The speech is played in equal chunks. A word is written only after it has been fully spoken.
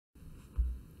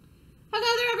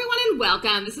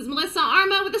Welcome. This is Melissa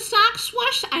Armo with the Stock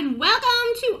Swoosh, and welcome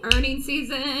to earnings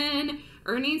season.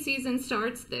 Earnings season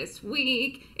starts this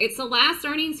week. It's the last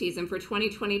earnings season for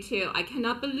 2022. I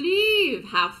cannot believe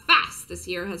how fast this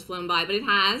year has flown by, but it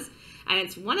has. And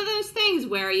it's one of those things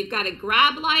where you've got to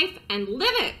grab life and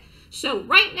live it. So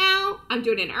right now, I'm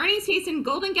doing an earnings season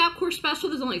Golden Gap course special.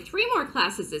 There's only 3 more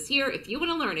classes this year. If you want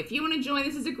to learn, if you want to join,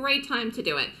 this is a great time to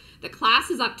do it. The class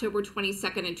is October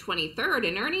 22nd and 23rd,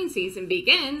 and earnings season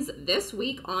begins this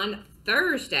week on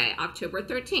Thursday, October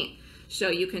 13th. So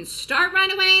you can start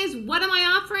right away. What am I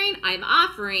offering? I'm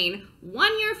offering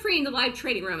 1 year free in the live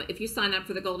trading room if you sign up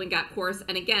for the Golden Gap course.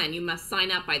 And again, you must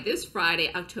sign up by this Friday,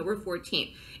 October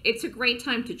 14th. It's a great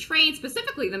time to trade,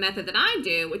 specifically the method that I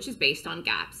do, which is based on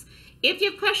gaps. If you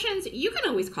have questions, you can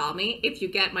always call me. If you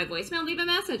get my voicemail, leave a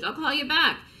message. I'll call you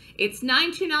back. It's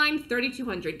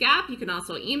 929-3200-GAP. You can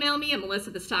also email me at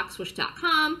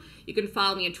melissa@thestockswoosh.com. You can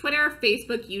follow me on Twitter,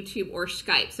 Facebook, YouTube, or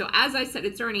Skype. So as I said,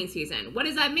 it's earnings season. What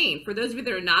does that mean? For those of you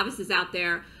that are novices out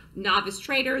there, novice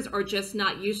traders, or just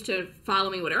not used to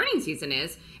following what earnings season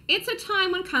is, it's a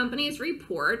time when companies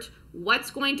report what's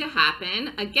going to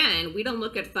happen. Again, we don't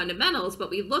look at fundamentals, but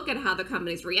we look at how the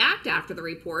companies react after the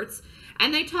reports.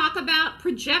 And they talk about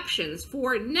projections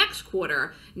for next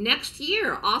quarter, next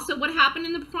year, also what happened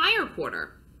in the prior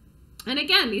quarter. And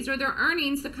again, these are their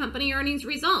earnings, the company earnings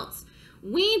results.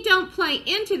 We don't play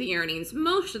into the earnings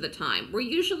most of the time. We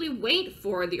usually wait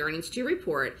for the earnings to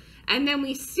report, and then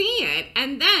we see it,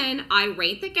 and then I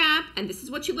rate the gap, and this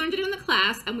is what you learned to do in the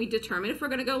class, and we determine if we're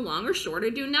going to go long or short or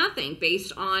do nothing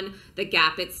based on the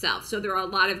gap itself. So there are a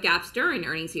lot of gaps during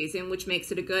earnings season, which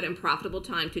makes it a good and profitable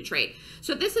time to trade.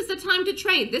 So this is the time to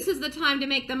trade. This is the time to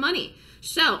make the money.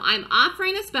 So I'm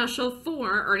offering a special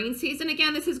for earnings season.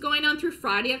 Again, this is going on through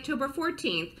Friday, October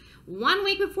 14th. 1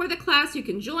 week before the class, you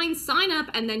can join, sign up,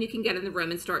 and then you can get in the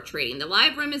room and start trading. The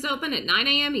live room is open at 9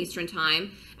 a.m. Eastern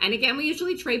Time. And again, we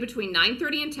usually trade between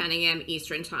 9:30 and 10 a.m.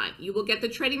 Eastern Time. You will get the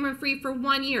trading room free for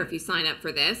 1 year if you sign up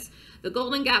for this. The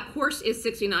Golden Gap course is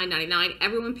 $69.99.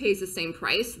 Everyone pays the same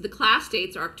price. The class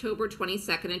dates are October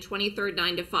 22nd and 23rd,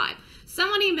 9 to 5.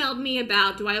 Someone emailed me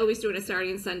about, do I always do it on a Saturday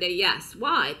and Sunday? Yes.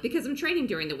 Why? Because I'm trading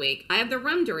during the week. I have the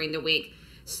room during the week.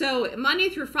 So Monday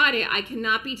through Friday, I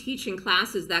cannot be teaching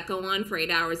classes that go on for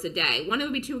 8 hours a day. 1, it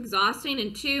would be too exhausting,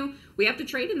 and 2, we have to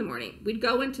trade in the morning. We'd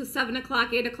go into 7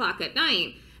 o'clock, 8 o'clock at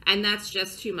night, and that's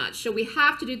just too much. So we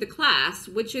have to do the class,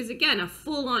 which is, again, a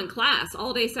full-on class,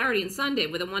 all day Saturday and Sunday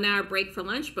with a 1-hour break for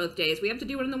lunch both days. We have to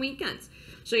do it on the weekends.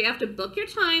 So you have to book your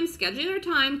time, schedule your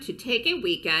time to take a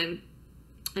weekend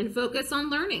and focus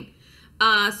on learning.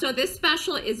 So this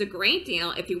special is a great deal.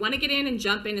 If you want to get in and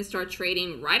jump in and start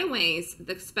trading right away,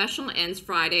 the special ends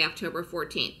Friday, October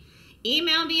 14th.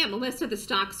 Email me at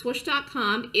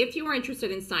melissa@thestockswoosh.com. If you are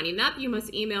interested in signing up, you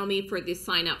must email me for the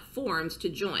sign-up forms to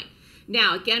join.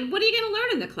 Now, again, what are you going to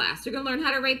learn in the class? You're going to learn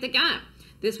how to rate the gap.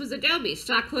 This was Adobe.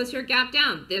 Stock closed here, gap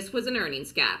down. This was an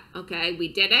earnings gap. Okay, we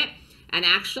did it. And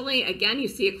actually, again, you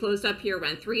see it closed up here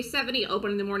around 370,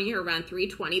 open in the morning here around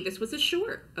 320. This was a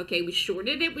short. Okay, we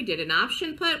shorted it. We did an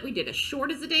option put. We did a short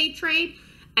as a day trade,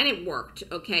 and it worked.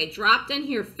 Okay, dropped in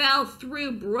here, fell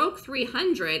through, broke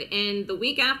 300 in the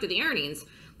week after the earnings.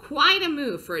 Quite a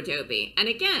move for Adobe. And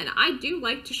again, I do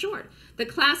like to short. The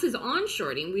class is on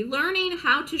shorting. We're learning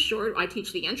how to short. I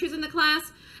teach the entries in the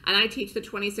class, and I teach the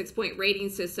 26-point rating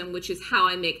system, which is how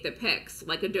I make the picks,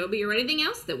 like Adobe or anything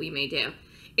else that we may do.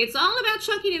 It's all about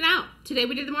chunking it out. Today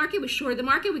we did the market, we shorted the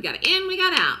market, we got in, we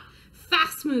got out.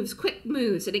 Fast moves, quick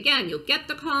moves. And again, you'll get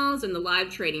the calls in the live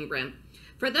trading room.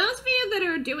 For those of you that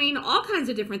are doing all kinds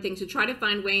of different things to try to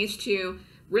find ways to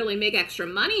really make extra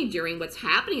money during what's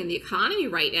happening in the economy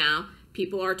right now,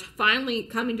 people are finally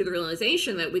coming to the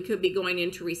realization that we could be going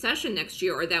into recession next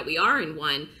year, or that we are in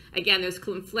one. Again, there's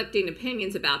conflicting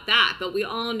opinions about that, but we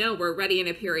all know we're already in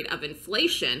a period of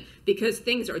inflation because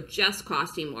things are just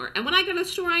costing more. And when I go to the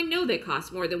store, I know they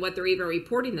cost more than what they're even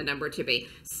reporting the number to be.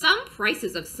 Some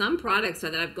prices of some products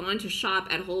that I've gone to shop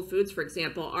at Whole Foods, for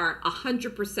example, are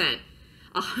 100%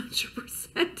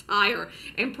 higher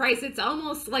in price. It's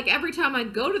almost like every time I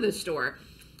go to the store,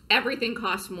 everything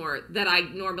costs more than I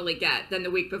normally get than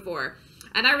the week before.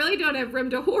 And I really don't have room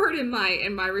to hoard in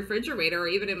my refrigerator or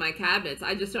even in my cabinets.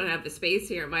 I just don't have the space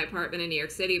here in my apartment in New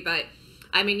York City. But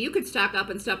I mean, you could stock up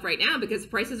and stuff right now because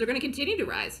prices are going to continue to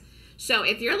rise. So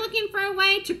if you're looking for a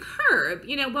way to curb,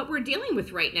 you know, what we're dealing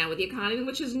with right now with the economy,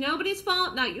 which is nobody's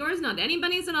fault, not yours, not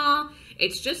anybody's at all.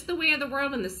 It's just the way of the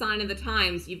world and the sign of the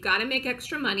times. You've got to make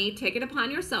extra money, take it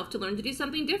upon yourself to learn to do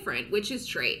something different, which is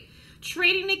trade.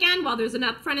 Trading again, while there's an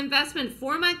upfront investment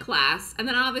for my class, and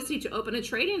then obviously to open a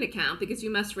trading account because you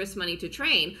must risk money to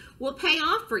trade, will pay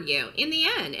off for you in the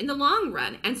end, in the long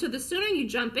run. And so the sooner you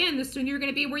jump in, the sooner you're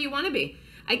going to be where you want to be.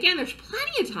 Again, there's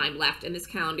plenty of time left in this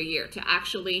calendar year to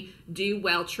actually do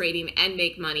well trading and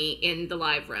make money in the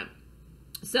live room.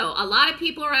 So a lot of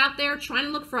people are out there trying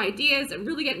to look for ideas and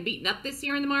really getting beaten up this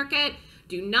year in the market.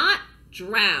 Do not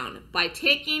drown by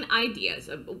taking ideas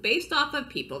based off of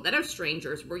people that are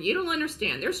strangers where you don't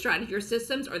understand their strategy or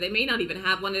systems, or they may not even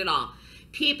have one at all.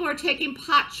 People are taking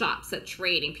pot shots at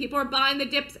trading. People are buying the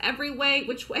dips every way,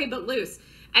 which way but loose.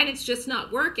 And it's just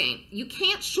not working. You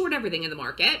can't short everything in the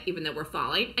market, even though we're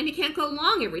falling, and you can't go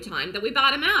long every time that we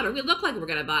bottom out or we look like we're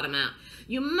going to bottom out.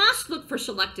 You must look for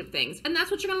selective things, and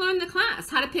that's what you're going to learn in the class,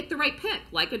 how to pick the right pick,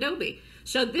 like Adobe.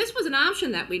 So this was an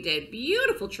option that we did.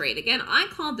 Beautiful trade. Again, I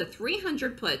called the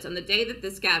 300 puts on the day that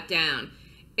this got down.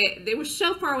 They were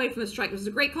so far away from the strike. It was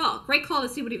a great call. Great call to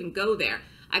see what even go there.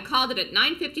 I called it at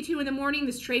 9:52 in the morning.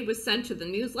 This trade was sent to the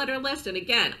newsletter list. And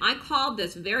again, I called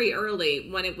this very early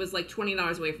when it was like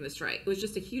 $20 away from the strike. It was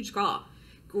just a huge call.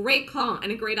 Great call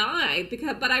and a great eye,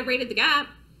 but I rated the gap.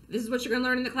 This is what you're going to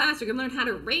learn in the class. You're going to learn how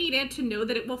to rate it to know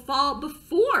that it will fall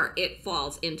before it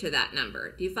falls into that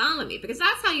number. Do you follow me? Because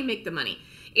that's how you make the money.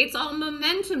 It's all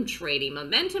momentum trading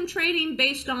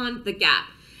based on the gap.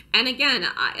 And again,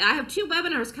 I have 2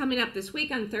 webinars coming up this week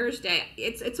on Thursday.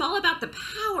 It's all about the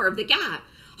power of the gap,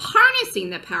 harnessing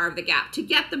the power of the gap to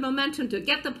get the momentum, to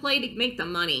get the play, to make the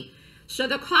money. So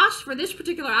the cost for this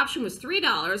particular option was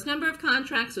 $3. Number of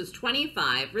contracts was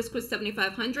 25. Risk was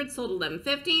 7,500. Sold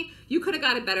 11.50. You could have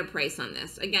got a better price on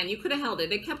this. Again, you could have held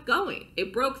it. It kept going.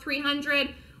 It broke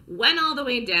 300, went all the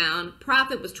way down.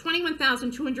 Profit was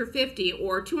 21,250,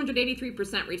 or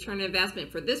 283% return on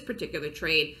investment for this particular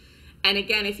trade. And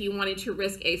again, if you wanted to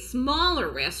risk a smaller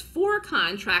risk, 4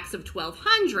 contracts of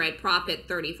 1,200, profit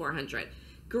 3,400.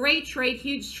 Great trade,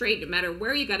 huge trade. No matter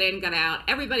where you got in, got out,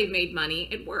 everybody made money.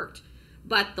 It worked.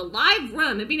 But the live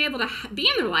room, and being able to be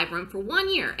in their live room for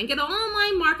 1 year and get all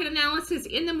my market analysis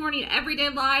in the morning, every day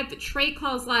live, the trade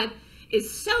calls live,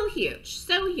 is so huge,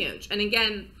 so huge. And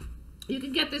again, you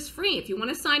can get this free if you want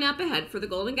to sign up ahead for the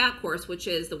Golden Gap course, which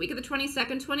is the week of the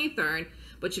 22nd, 23rd.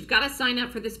 But you've got to sign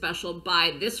up for the special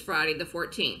by this Friday, the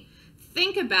 14th.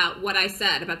 Think about what I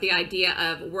said about the idea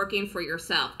of working for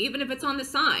yourself, even if it's on the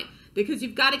side, because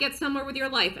you've got to get somewhere with your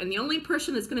life. And the only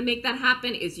person that's going to make that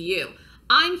happen is you.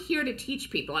 I'm here to teach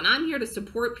people, and I'm here to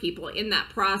support people in that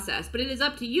process, but it is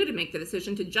up to you to make the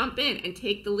decision to jump in and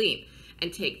take the leap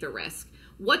and take the risk.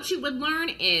 What you would learn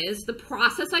is the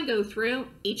process I go through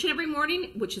each and every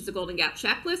morning, which is the Golden Gap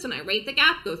checklist, and I rate the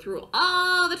gap, go through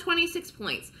all the 26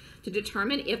 points to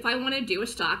determine if I want to do a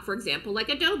stock, for example, like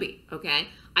Adobe, okay?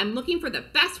 I'm looking for the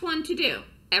best one to do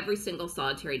every single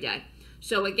solitary day.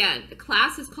 So again, the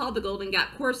class is called the Golden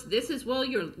Gap course. This is where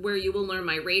you will learn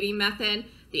my rating method,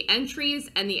 the entries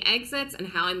and the exits, and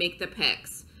how I make the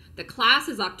picks. The class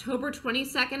is October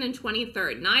 22nd and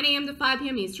 23rd, 9 a.m. to 5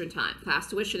 p.m. Eastern Time. Class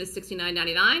tuition is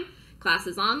 $69.99. Class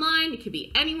is online. You could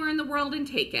be anywhere in the world and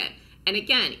take it. And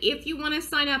again, if you want to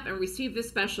sign up and receive this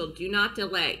special, do not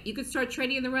delay. You could start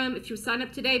trading in the room if you sign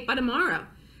up today, by tomorrow.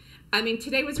 I mean,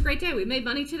 today was a great day. We made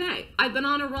money today. I've been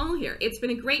on a roll here. It's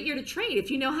been a great year to trade if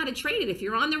you know how to trade it, if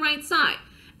you're on the right side.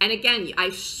 And again,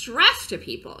 I stress to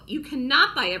people, you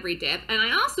cannot buy every dip. And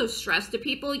I also stress to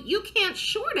people, you can't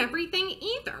short everything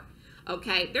either.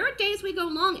 Okay, there are days we go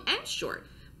long and short.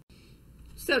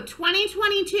 So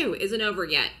 2022 isn't over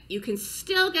yet. You can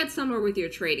still get somewhere with your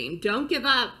trading. Don't give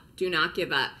up. Do not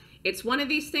give up. It's one of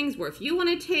these things where if you want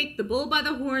to take the bull by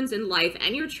the horns in life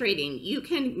and your trading, you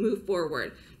can move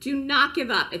forward. Do not give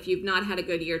up if you've not had a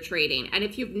good year trading. And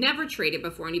if you've never traded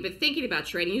before and you've been thinking about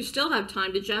trading, you still have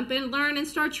time to jump in, learn, and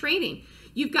start trading.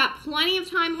 You've got plenty of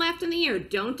time left in the year.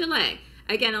 Don't delay.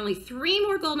 Again, only 3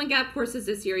 more Golden Gap courses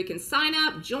this year. You can sign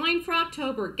up, join for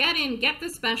October, get in, get the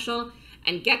special,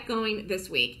 and get going this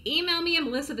week. Email me at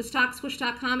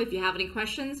melissa@thestockswoosh.com if you have any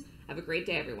questions. Have a great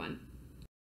day, everyone.